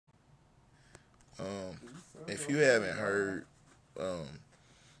If you haven't heard,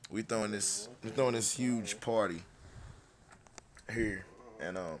 we throwing this huge party here,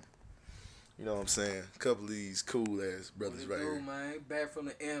 and you know what I'm saying? A couple of these cool ass brothers right here. Man, back from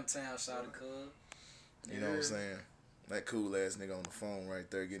the M-Town, shout of cuz. You know what I'm saying? That cool ass nigga on the phone right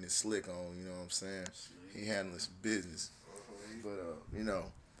there getting his slick on, you know what I'm saying? He handling some business. But you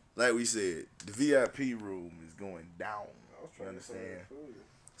know, like we said, the VIP room is going down. You understand?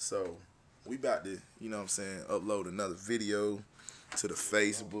 So we about to, you know what I'm saying, upload another video to the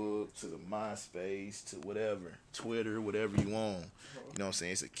Facebook, to the MySpace, to whatever, Twitter, whatever you want. You know what I'm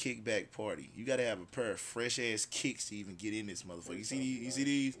saying? It's a kickback party. You gotta have a pair of fresh ass kicks to even get in this motherfucker. You see these? You see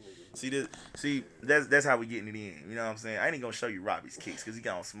these? See this? See, that's how we getting it in. You know what I'm saying? I ain't gonna show you Robbie's kicks because he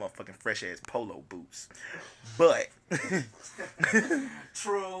got on some motherfucking fresh ass polo boots. But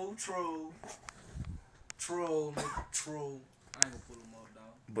True. I ain't gonna pull them up,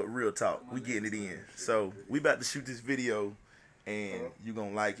 dog. But real talk, we getting it in. So we about to shoot this video, and you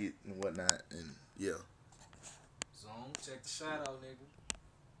gonna like it and whatnot, and yeah. Zone, check the shadow,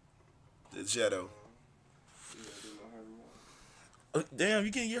 nigga. The shadow. Damn,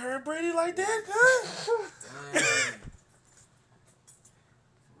 you getting your hair braided like that, huh? Damn.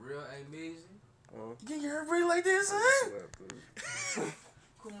 Real amazing. You getting your hair braided like this, huh?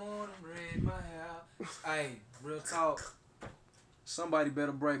 Come on and braid my hair. Hey, real talk. Somebody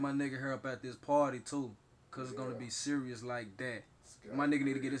better break my nigga hair up at this party too, cause it's gonna be serious like that. My nigga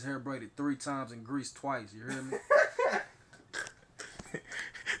need to get his hair braided 3 times and greased twice. You hear me?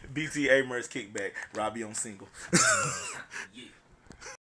 BT A-Mer's kickback. Robbie on single. Yeah.